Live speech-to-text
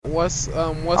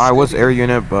I was air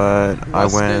unit, but I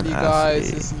went you as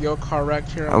guys? This is your car wrecked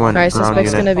here. Alright,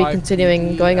 suspect's gonna be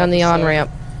continuing going on the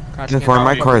on-ramp. For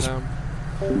my car is...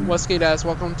 What's good, guys?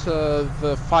 Welcome to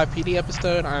the 5 PD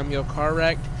episode. I'm your car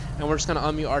wrecked, and we're just gonna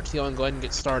unmute RTO and go ahead and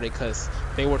get started, because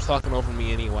they were talking over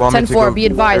me anyway. 10-4, be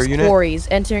advised, quarries.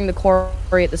 Entering the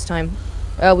quarry at this time.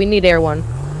 We need air 1.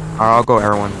 I'll go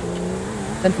air 1.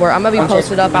 10-4, I'm gonna be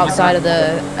posted up outside of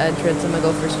the entrance. I'm gonna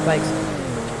go for spikes.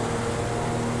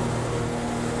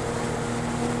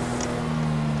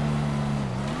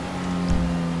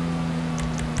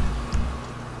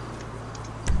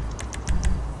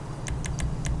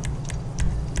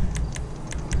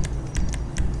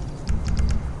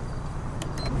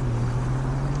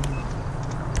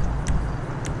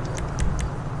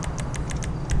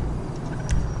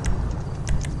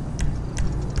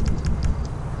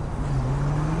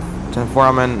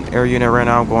 I'm in air unit right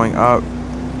now, going up.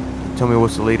 Tell me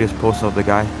what's the latest post of the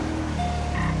guy.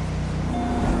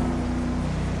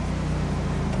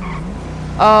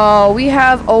 We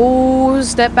have,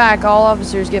 step back, all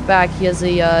officers get back. He has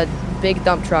a big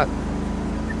dump truck.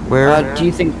 Where? Do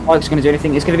you think Mike's going to do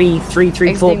anything? It's going to be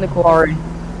 334 the quarry.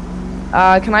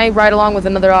 Can I ride along with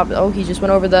another he just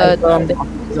went over the...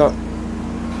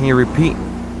 Can you repeat?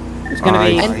 It's going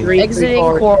to be exiting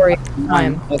quarry.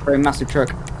 For a massive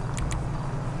truck.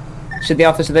 Should the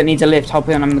officer that needs a lift hop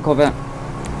in on the Corvette?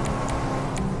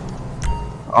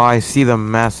 Oh, I see the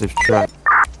massive truck.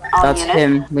 That's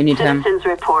him. We need him.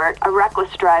 Report a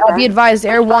reckless driver. Be advised,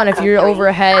 Air 1, if you're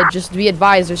overhead, just be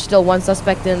advised there's still one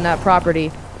suspect in that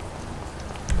property.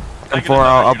 And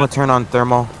I'll turn on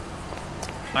thermal.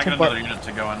 Can I get another unit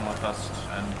to go in with us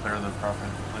and clear the property,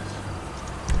 please?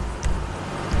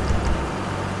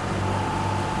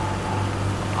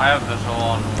 I have visual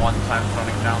on one time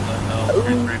running down the hill,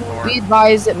 334. Be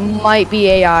advised, it might be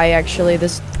AI, actually,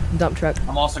 this dump truck.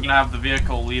 I'm also going to have the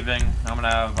vehicle leaving. I'm going to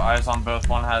have eyes on both.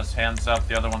 One has hands up,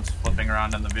 the other one's flipping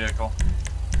around in the vehicle.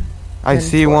 I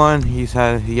see one. He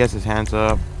has his hands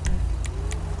up.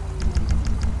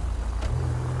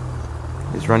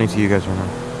 He's running to you guys right now.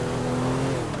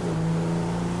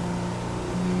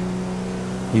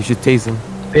 You should tase him.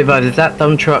 Be advised, is that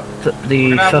dump truck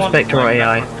the suspect or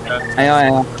AI?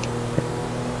 AI.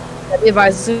 Be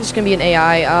advised, this is going to be an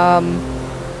AI.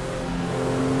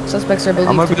 Suspects are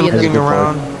believed to be in the looking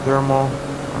around thermal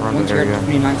around the area.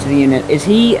 29 to the unit. Is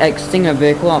he exiting a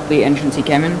vehicle up the entrance he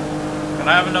came in? Can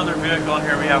I have another vehicle in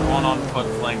here? We have one on foot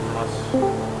flank from us.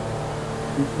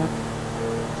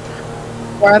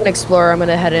 Or I'm an explorer. I'm going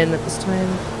to head in at this time.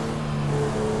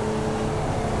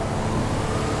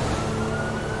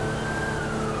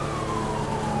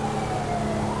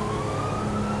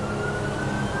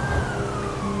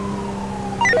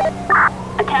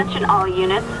 Attention all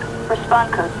units.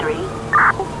 Respond code 3.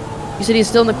 You said he's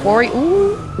still in the quarry?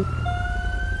 Ooh.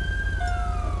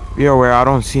 Be aware, I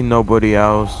don't see nobody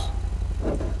else.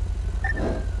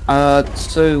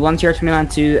 So 1029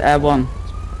 to Air 1.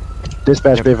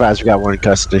 Dispatch, be advised, we got one in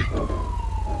custody.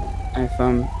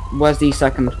 Where's the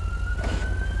second?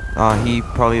 He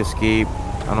probably escaped.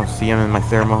 I don't see him in my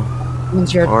thermal.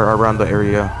 Sure. Or around the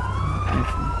area.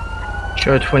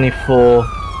 Sure, 24,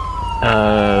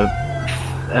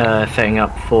 setting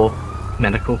up for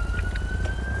medical.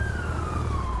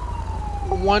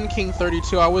 1 King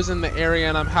 32, I was in the area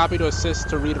and I'm happy to assist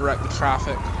to redirect the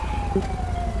traffic.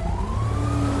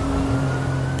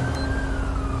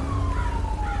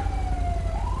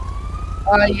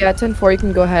 Yeah, 10-4, you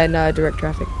can go ahead and direct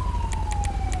traffic.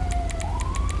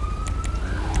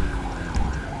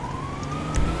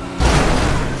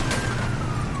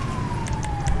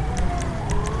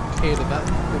 Okay, did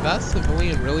that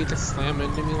civilian really just slam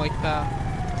into me like that?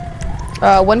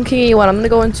 1 King 81, I'm gonna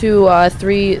go into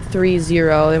 330.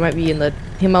 They might be in the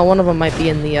one of them might be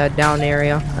in the down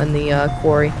area in the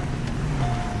quarry.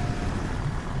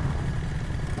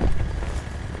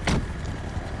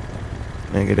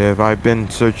 Negative. I've been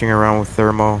searching around with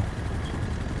thermal.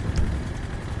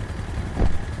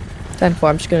 10-4,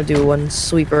 I'm just gonna do one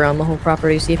sweep around the whole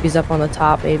property, see if he's up on the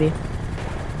top, maybe.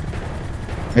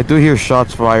 I do hear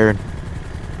shots fired.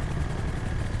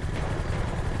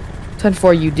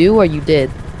 10-4, you do or you did?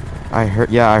 I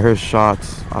heard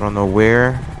shots. I don't know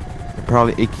where.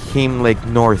 It came like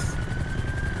north.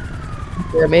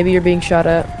 Or maybe you're being shot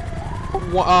at.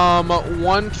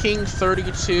 1 King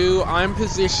 32, I'm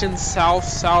positioned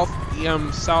southeast.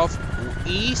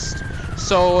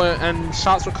 So, and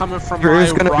shots were coming from There my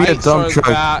is gonna right, be a dump so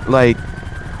truck, like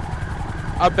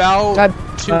about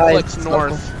 2 clicks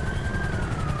north.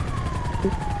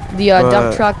 The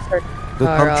dump trucks are... The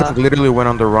dump truck literally went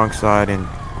on the wrong side and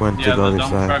went to Yeah, the the other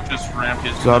dump side. truck just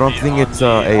ramped. So I don't think it's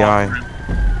AI.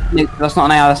 Nick, that's not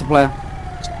an AI, that's a player.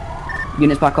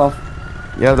 Units back off.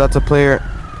 Yeah, that's a player.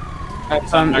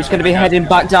 It's going to be heading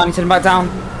back down. He's heading back down.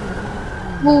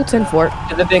 Ooh, 10-4.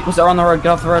 Get the vehicles that are on the road. Get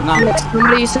off the road now.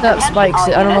 Somebody set up spikes.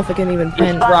 I don't know if I can even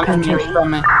pin.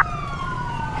 From me.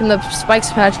 Can the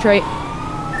spikes penetrate?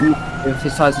 If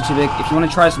his tires are too big. If you want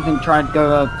to try something, try and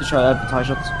go for tire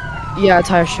shots. Yeah,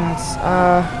 tire shots.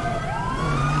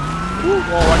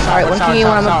 Alright, one thing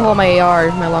I'm gonna pull my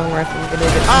AR, my long rifle. I'm gonna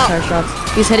get some tire shots.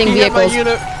 He's hitting vehicles. He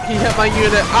hit my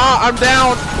unit. I'm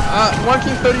down. 1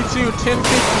 King 32, 1050.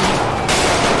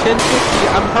 1050.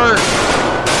 I'm hurt.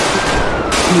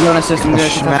 You go on a system, go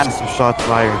Massive shots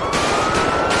fired.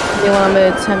 You want me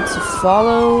to attempt to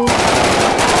follow?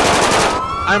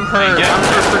 I'm hurt. I'm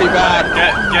hurt pretty bad.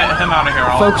 Get him out of here.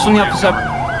 Focus on the opposite.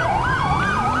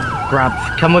 Grab.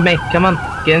 Come with me. Come on.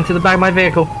 Get into the back of my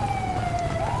vehicle.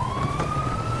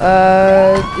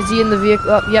 Is he in the vehicle?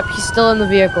 Oh, yep, he's still in the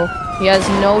vehicle. He has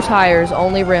no tires,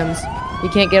 only rims. He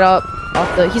can't get up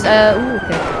off the. He's ooh,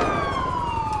 okay.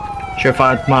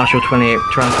 Surefire Marshal 28,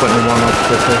 transporting one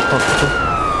officer to hospital.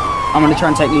 I'm gonna try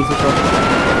and take lethal shot.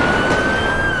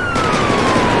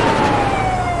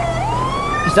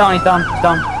 He's down, he's down, he's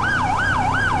down.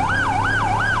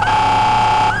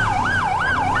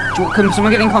 Can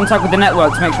someone get in contact with the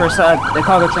network to make sure the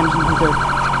cargo train doesn't come through?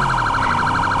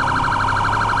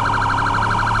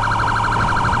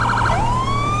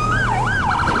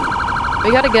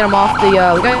 We gotta get him off the. We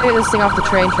gotta get this thing off the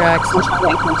train tracks. I'm trying to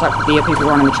get in contact with the people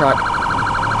running the track.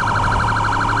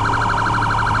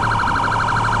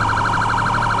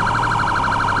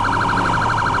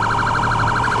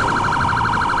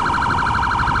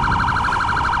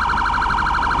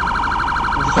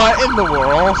 What in the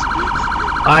world?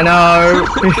 I know.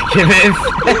 Give it a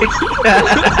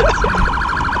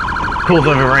sec. Calls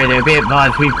over radio. Be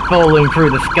advised, we've fallen through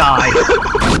the sky.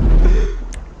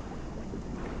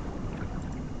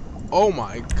 Oh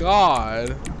my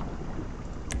god.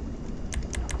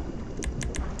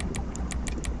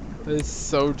 This is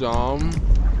so dumb.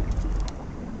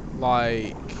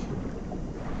 Like...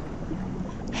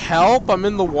 Help! I'm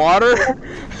in the water!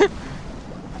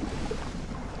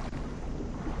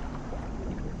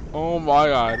 Oh my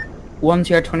god. 1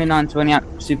 TR 29 to any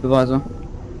active supervisor.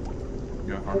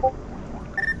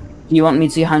 Do you want me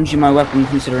to hand you my weapon,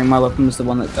 considering my weapon was the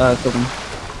one that killed him?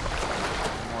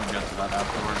 We'll get to that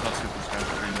afterwards. Let's see if this guy's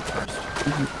agreement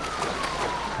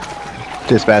first.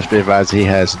 Dispatch, be advised he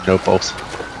has no pulse.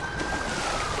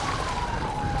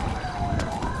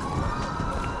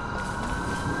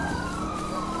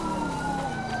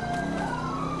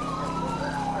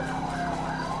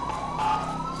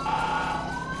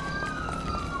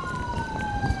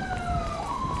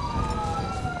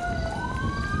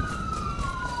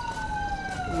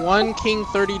 One King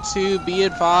 32, be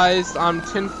advised, I'm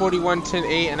 1041,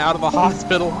 10-8 and out of the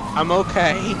hospital. I'm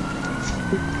okay.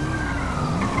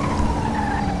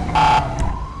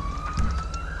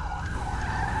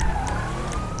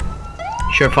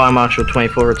 Surefire Marshal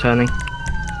 24 returning.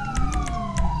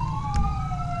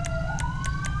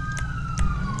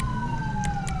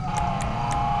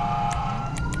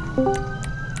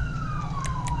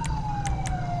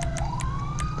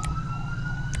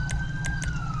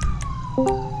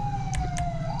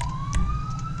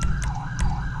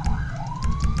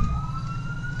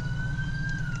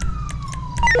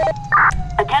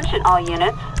 Attention all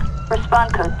units.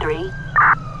 Respond code 3.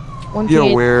 Be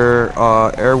aware,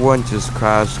 Air 1 just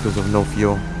crashed because of no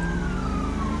fuel.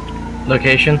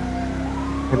 Location?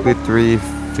 MP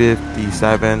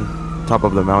 357, top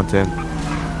of the mountain.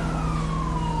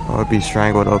 I'll be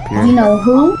strangled up here. You know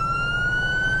who?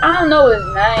 I don't know his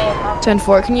name.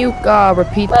 10-4, can you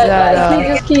repeat But that? he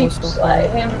just keeps like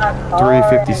him not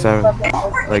 357,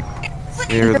 like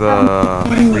near the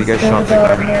where you guys shot the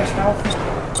guy.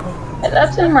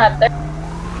 That's him right there.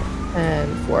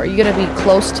 And 4. Are you gonna be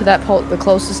close to that the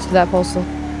closest to that postal?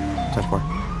 10-4.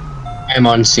 I'm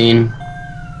on scene.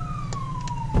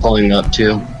 Pulling up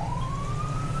too.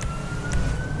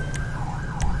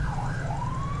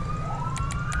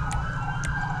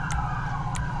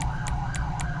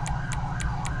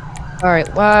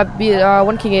 Alright,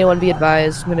 1 King 81, be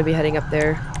advised. I'm gonna be heading up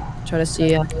there. Trying to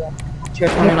see. TR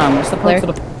 29, what's the plan for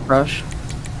the rush?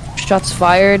 Shots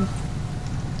fired.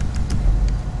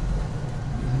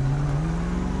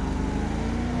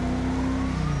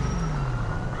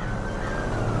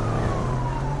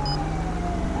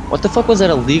 What the fuck was that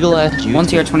illegal ass juice? 1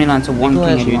 TR 29 to 1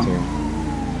 King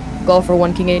 81. Go for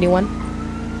 1 King 81.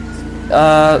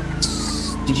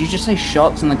 Did you just say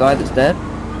shots on the guy that's dead?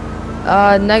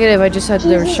 Negative. I just said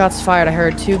there were shots fired. I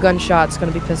heard 2 gunshots.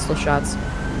 Gonna be pistol shots.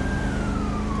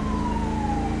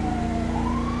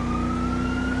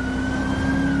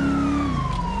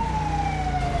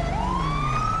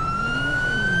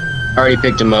 Already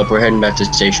picked him up. We're heading back to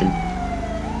the station.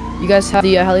 You guys have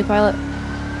the heli pilot?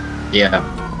 Yeah.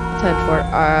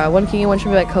 10-4. 1 King, 1 should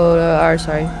be back Coda. Or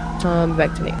sorry,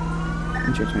 back to me.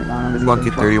 Monkey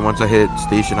 30. Once I hit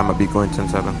station, I'm gonna be going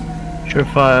 10-7.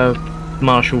 Surefire,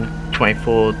 Marshall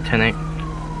 24, 10-8.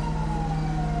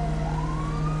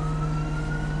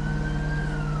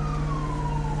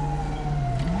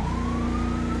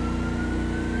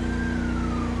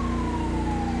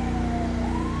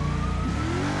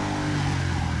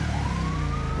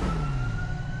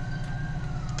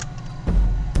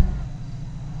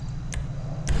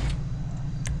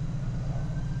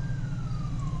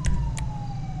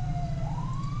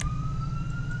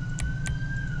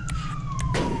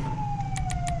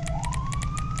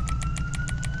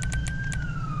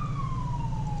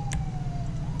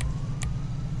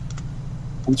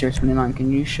 I'm 029,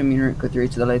 can you show me route code 3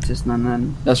 to the latest and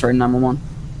then that's right, 911.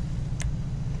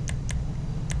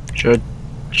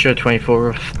 Sure 24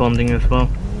 responding as well.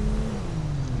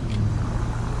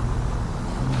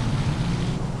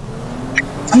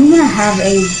 I'm gonna have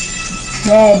a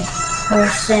dead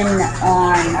person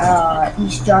on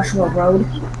East Joshua Road.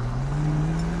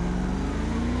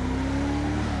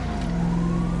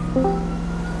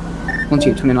 Once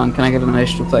you're 29, can I get an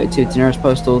additional 32 to nearest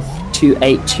postal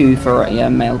 282 for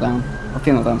male down or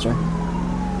female down, sorry.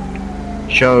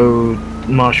 Show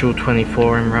Marshall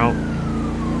 24 en route.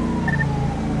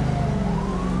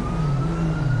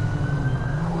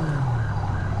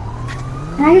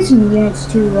 Can I get some units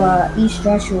to East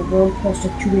Joshua Road,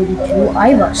 postal 282? I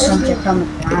have a subject on the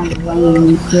ground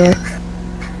laying here.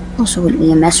 Also with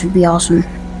EMS would be awesome.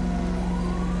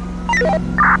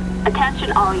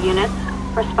 Attention all units.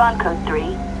 Respond code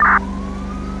 3.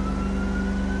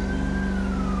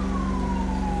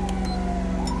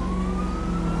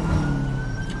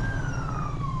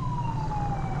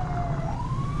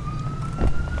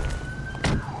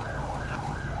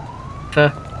 Sir.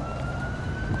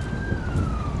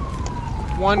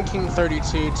 1 King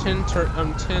 32, 10 32,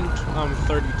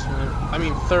 I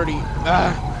mean 30,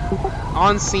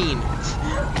 on scene.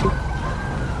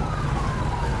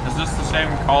 Is this the same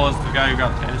call as the guy who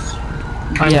got tased?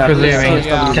 I'm Yeah, presuming. so,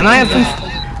 yeah. Can I have some?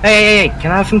 Hey,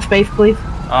 can I have some space, please?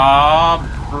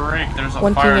 Break. There's a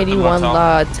 1 fire King at the 81,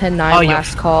 motel. 10-9, Oh, you're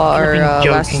last call, or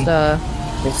joking.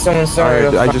 last, If someone started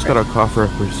Alright, a I just got a call for a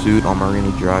pursuit on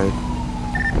Marini Drive.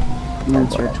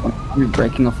 That's right, 20. You're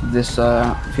breaking off of this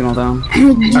female down. Do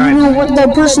you know what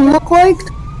that person looked like?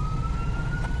 Do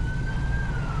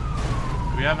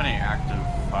we have any active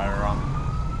firearm?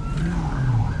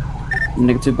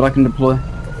 Negative, but I can deploy.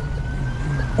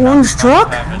 One's I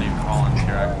truck? don't have any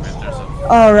volunteer active. There's a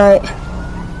Alright.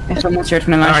 If someone's here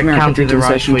 29, Alright, should be counter to the the right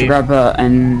station to sleeve. grab her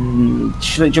and...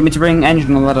 do you want me to bring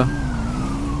engine on the ladder?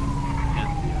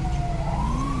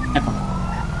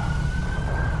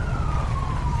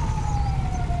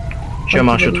 Show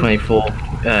Marshall 24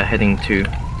 heading to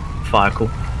fire call.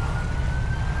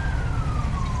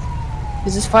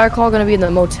 is this fire call gonna be in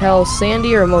the Motel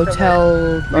Sandy or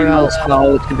Motel or else?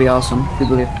 Oh, it could be awesome. We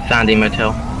believe. Sandy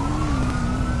Motel.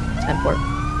 10-4.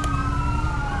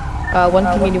 1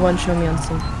 King 81, show me on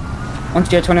scene.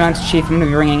 Once you're 29 to chief, I'm gonna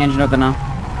be bringing engine over now.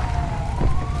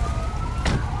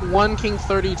 1 King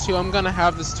 32, I'm gonna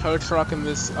have this tow truck and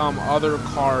this other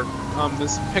car,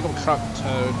 this pickup truck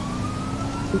towed.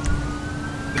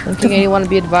 1 King 81,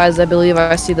 be advised, I believe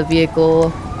I see the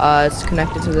vehicle. It's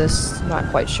connected to this. Not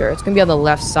quite sure. It's gonna be on the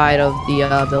left side of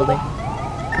the building.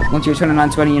 Once you're 29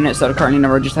 20 units that are currently in the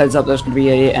road, just heads up, there's gonna be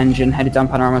a engine headed down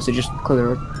Panorama, so just clear the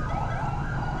road.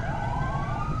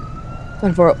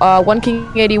 10-4. 1 King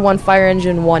 81, fire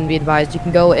engine 1, be advised. You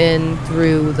can go in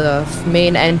through the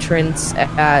main entrance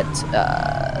at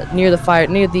near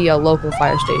the local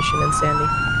fire station in Sandy.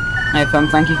 Hey, fam,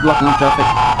 thank you for blocking off traffic.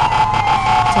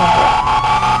 10-4.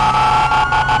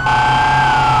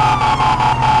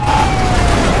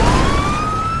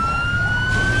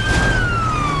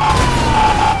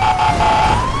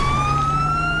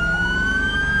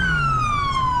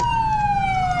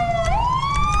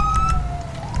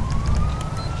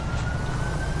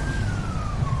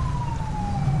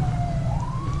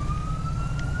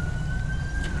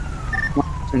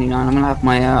 I'm gonna have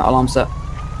my alarm set.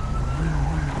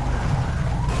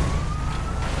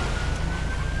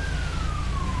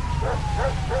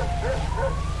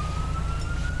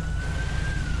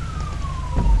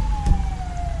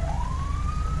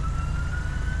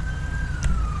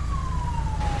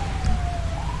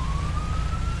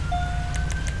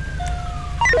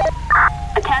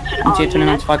 Tier 29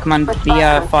 units. to 5 command. The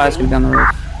Respond fire's code gonna be on the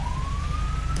roof.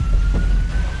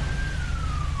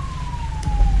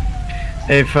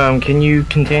 If can you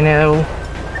contain it at all?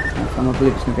 I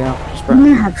believe it's gonna be out. Just I'm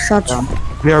gonna have shots. down.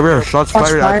 Yeah, shots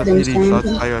fired at the fired PD. and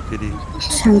Shots fired at PD.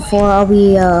 10-4, I'll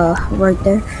be right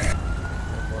there.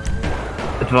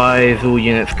 Advise all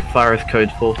units, fire is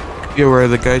code 4. Yeah, where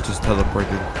the guy just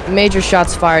teleported. Major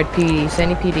shots fired, PD.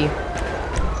 Sandy PD.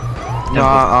 No,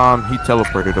 he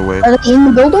teleported away. Are they in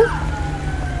the building?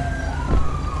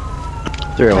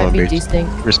 They're Might on be me.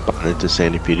 distinct. Responded to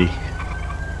Sandy PD.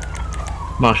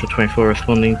 Marshal 24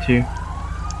 responding to.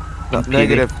 No,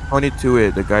 negative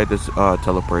 22. The guy just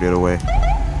teleported away.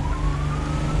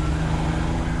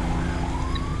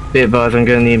 Be advised, I'm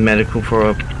gonna need medical for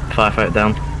a firefight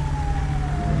down.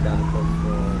 Down the coast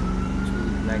for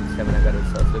 297, I got a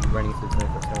suspect running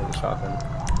 6% with a shotgun.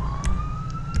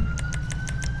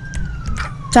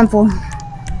 10-4.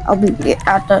 I'll be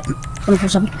at the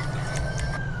 24/7.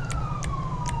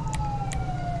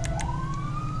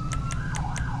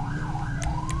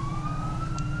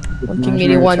 One King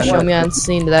 81, show me on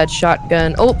scene to that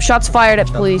shotgun. Oh, shots fired at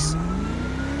police.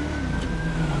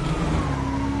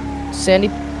 Sandy,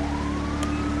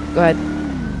 go ahead.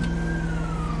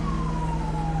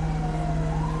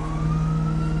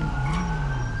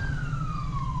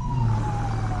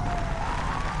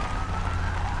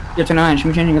 Tier 29, should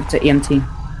we changing up to EMT?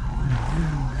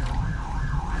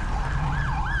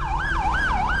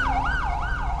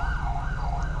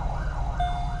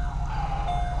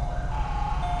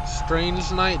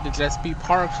 Strange night to just be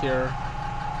parked here.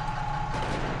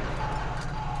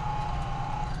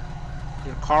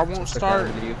 Your car won't start.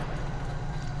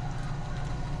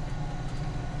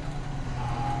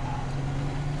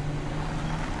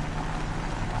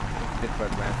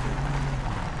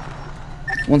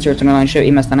 Once you're to 29, show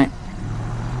EMS tonight.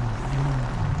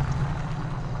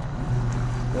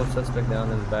 One suspect down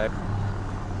in the back.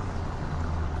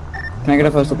 Can I get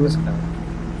a postal, please?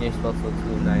 Yes, also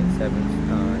 297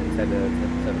 inside the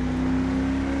 7.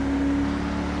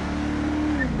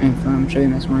 Infirm, show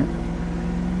EMS right.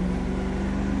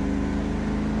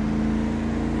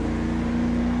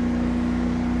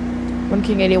 One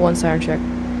King 81, siren check.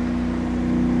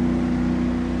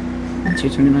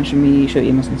 229, should we show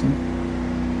EMS on scene?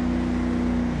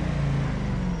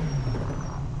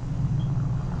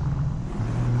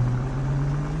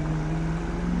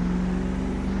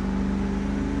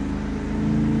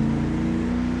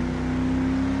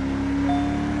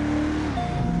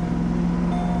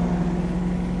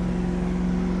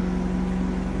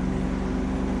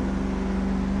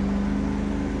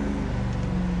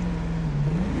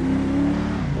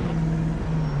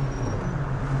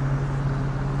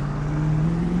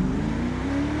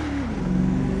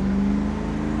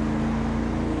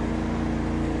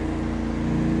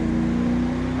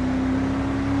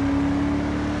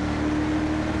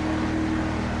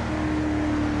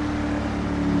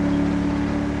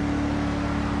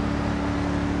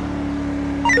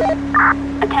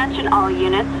 Attention all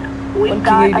units. We've One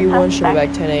got King a 81, show me back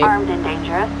suspect 10-8. armed and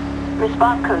dangerous.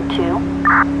 Response code 2.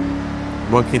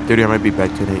 1 King 30, I might be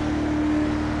back today.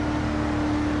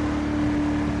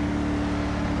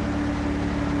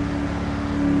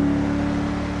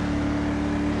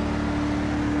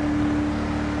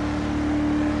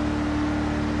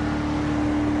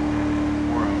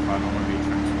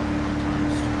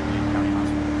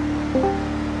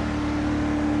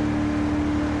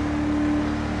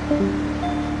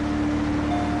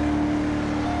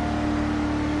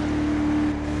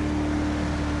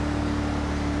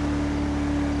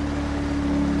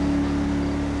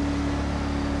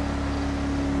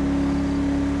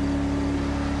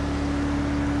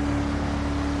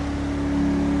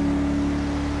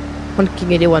 One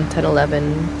King 81,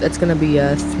 1011. That's gonna be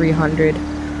a 300.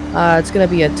 It's gonna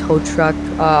be a tow truck.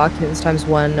 Occupants times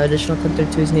 1. Additional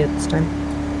 1032 is needed this time.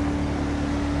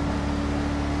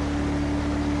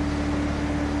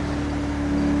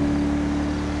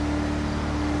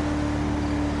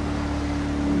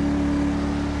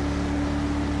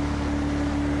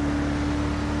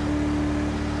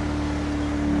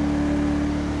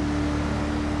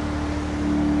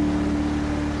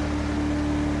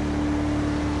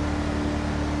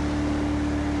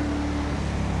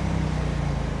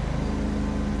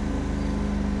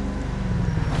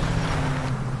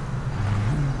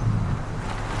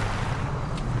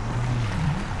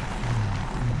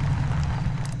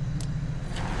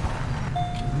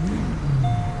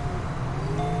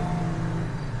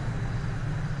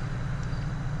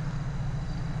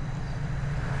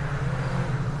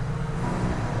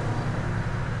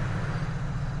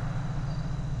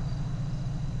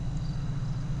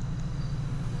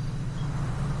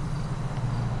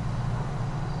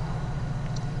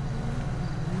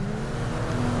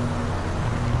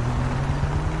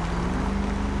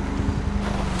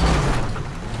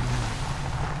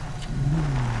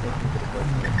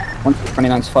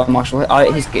 129's Fire Marshal.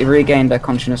 He's regained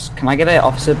consciousness. Can I get an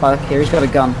officer back here? He's got a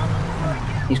gun.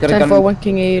 He's got a gun. 10-4, 1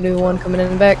 King 81 coming in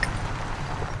and back.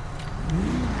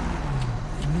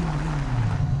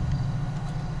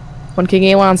 One King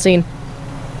 81 on scene.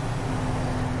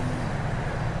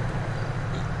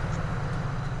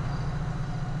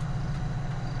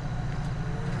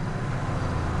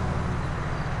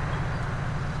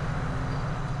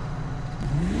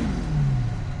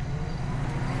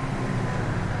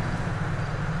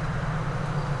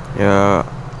 Yeah.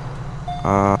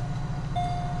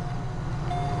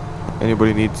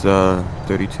 Anybody needs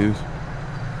 32s?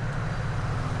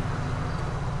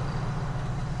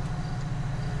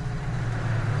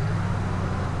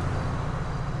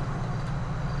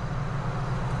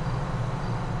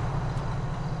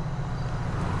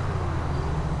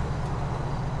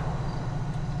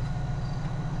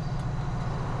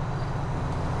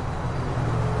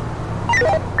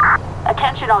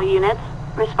 Attention all units.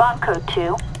 Respond code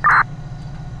 2.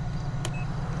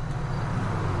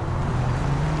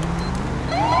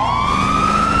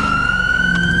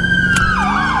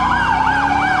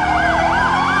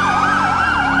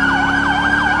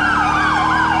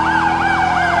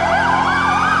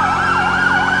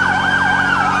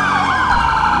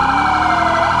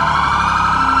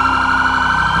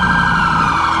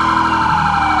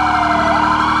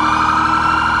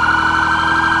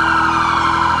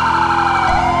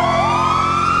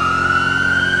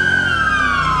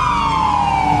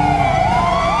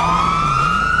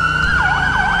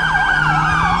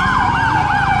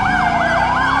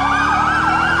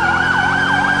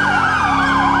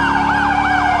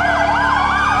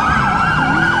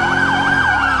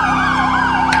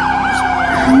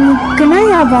 Can I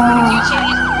have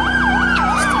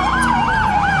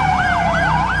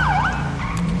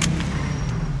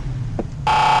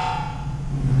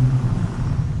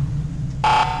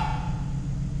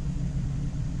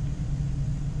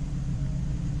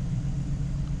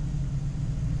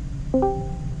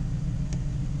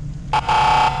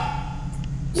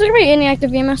Is there gonna be any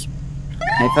active EMS?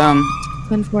 Hey, fam.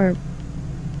 10-4.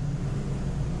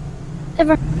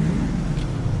 Ever.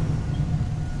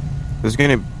 There's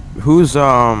gonna who's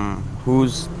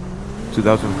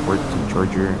 2014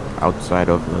 Charger outside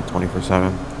of the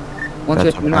 24/7?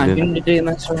 129. You need to do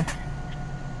EMS, sorry.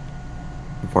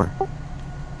 For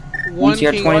 1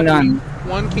 TR King 29.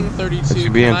 1 King 32. it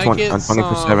should be Can on I 20 get on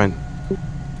 24/7.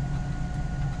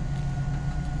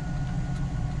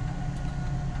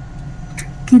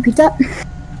 Can you repeat that?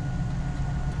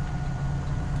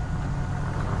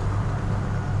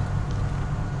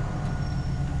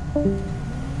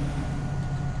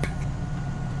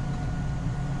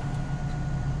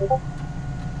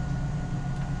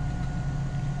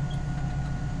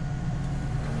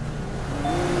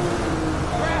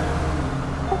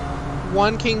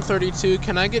 One King 32,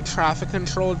 can I get traffic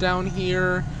control down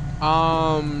here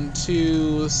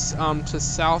to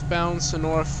southbound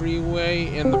Sonora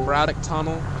Freeway in the Braddock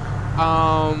Tunnel?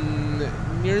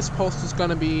 Nearest post is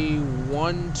gonna be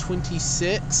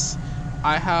 126.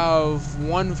 I have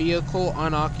one vehicle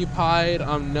unoccupied,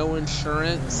 no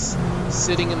insurance,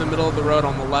 sitting in the middle of the road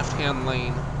on the left-hand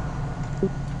lane.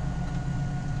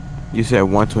 You said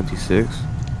 126?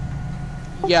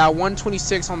 Yeah,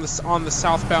 126 on the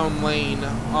southbound lane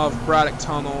of Braddock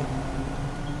Tunnel.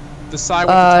 The side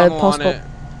with the tunnel on it.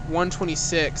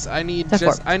 126. I need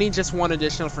just one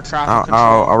additional for traffic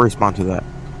control. I'll respond to that.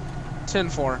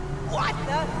 10-4. What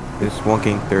the? It's 1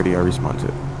 King 30. I'll respond to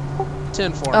it.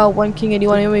 10-4. 1 King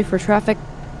 81 enemy for traffic.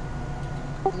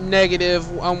 Negative.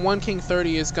 1 King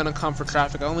 30 is gonna come for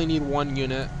traffic. I only need one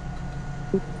unit.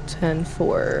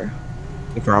 10-4.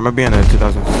 I'm gonna be in a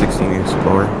 2016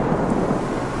 Explorer.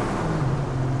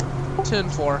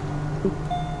 10-4.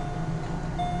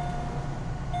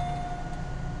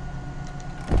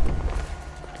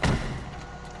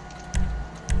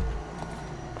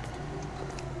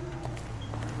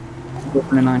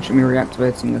 Different 9 should be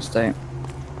reactivating the state.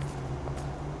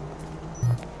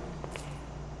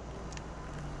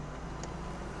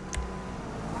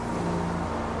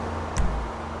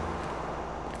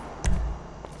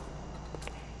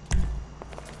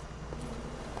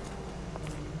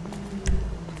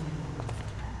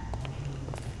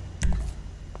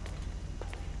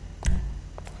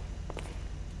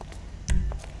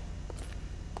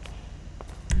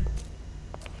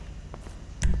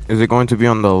 Is it going to be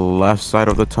on the left side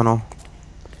of the tunnel?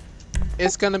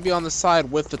 It's gonna be on the side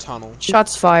with the tunnel.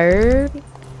 Shots fired.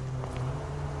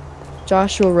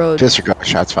 Joshua Road. Disregard.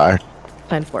 Shots fired.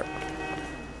 10-4.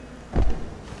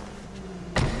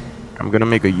 I'm gonna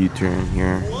make a U-turn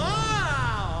here.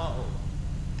 Wow!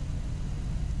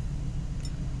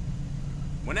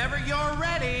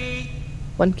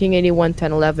 1 King 81,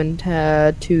 10, 11,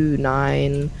 2,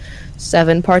 9,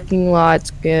 7. Parking lots,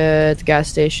 good. The gas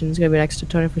station's gonna be next to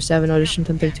 24/7. Audition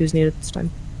 1032 is needed at this time.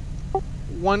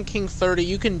 1 King 30,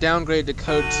 you can downgrade to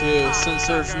code 2 since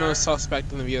there's no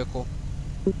suspect in the vehicle.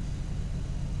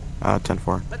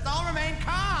 10-4. Let's all remain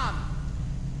calm.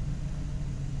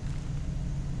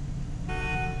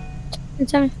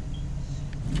 It's on.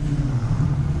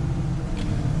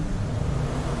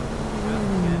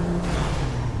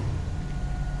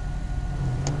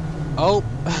 Oh,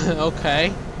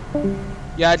 okay.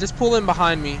 Yeah, just pull in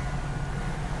behind me.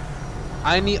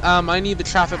 I need the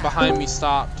traffic behind me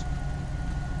stopped.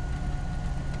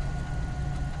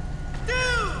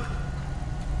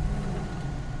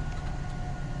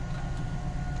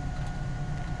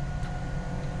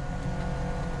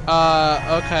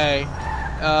 Okay.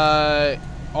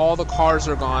 All the cars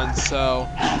are gone, so...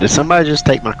 Did somebody just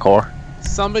take my car?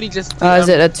 Somebody just...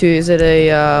 Is it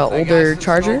a older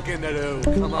Charger?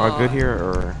 Are good here,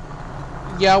 or...?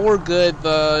 Yeah, we're good.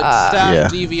 The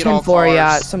staff DV'd all 10-4, cars.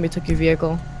 yeah, somebody took your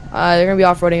vehicle. They're gonna be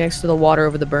off-roading next to the water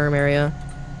over the berm area.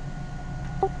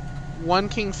 1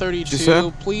 King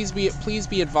 32, please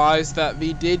be advised that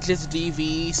they did just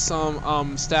DV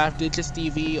some staff did just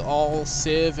DV all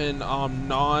Civ and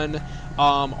non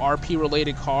RP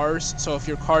related cars. So if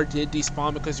your car did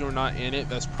despawn because you were not in it,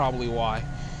 that's probably why.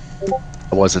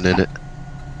 I wasn't in it.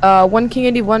 1 King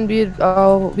 81, be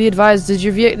advised. Did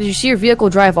you see your vehicle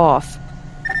drive off?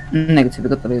 Negative,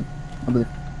 I believe.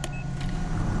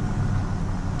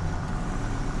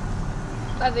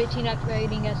 518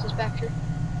 activating as dispatcher.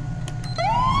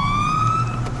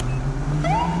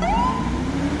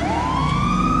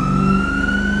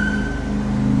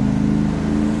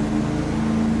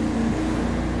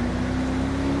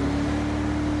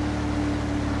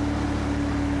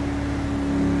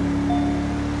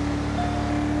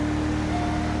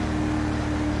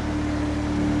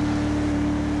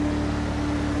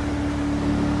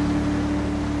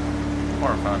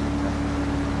 Or 5.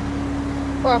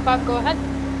 4 or 5, go ahead.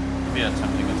 Yeah,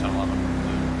 attempting a 10-11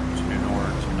 to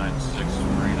north 296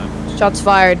 Marina. Shots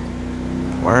fired.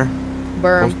 Where?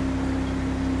 Berm.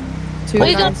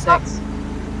 Please don't 296.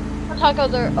 talk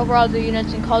over other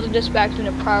units and call the dispatch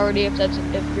unit priority if you're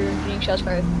getting shots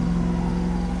fired.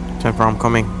 10-4, I'm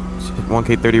coming.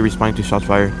 1K30 responding to shots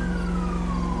fired.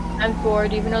 And 4,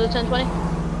 do you even know the 1020?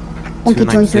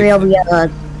 1K23, I'll be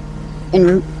en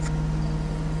route.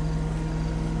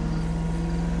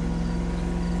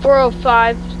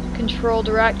 405, control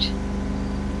direct.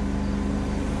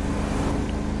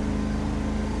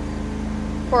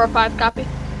 405, copy.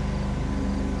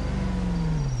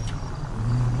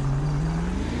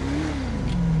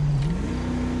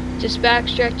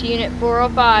 Dispatch direct to unit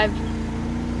 405.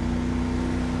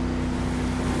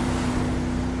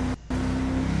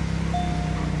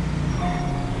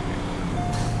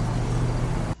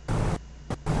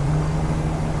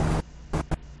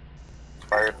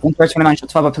 One 29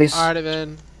 shots fired, please. Alright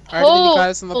then. Alright, you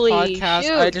guys on the podcast.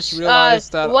 Shoot. I just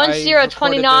realized that I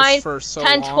recorded this for so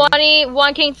 1020, long.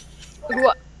 1 King.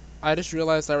 I just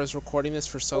realized I was recording this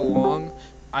for so long.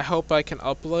 I hope I can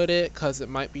upload it because it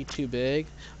might be too big.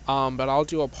 But I'll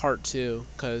do a part 2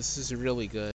 because this is really good.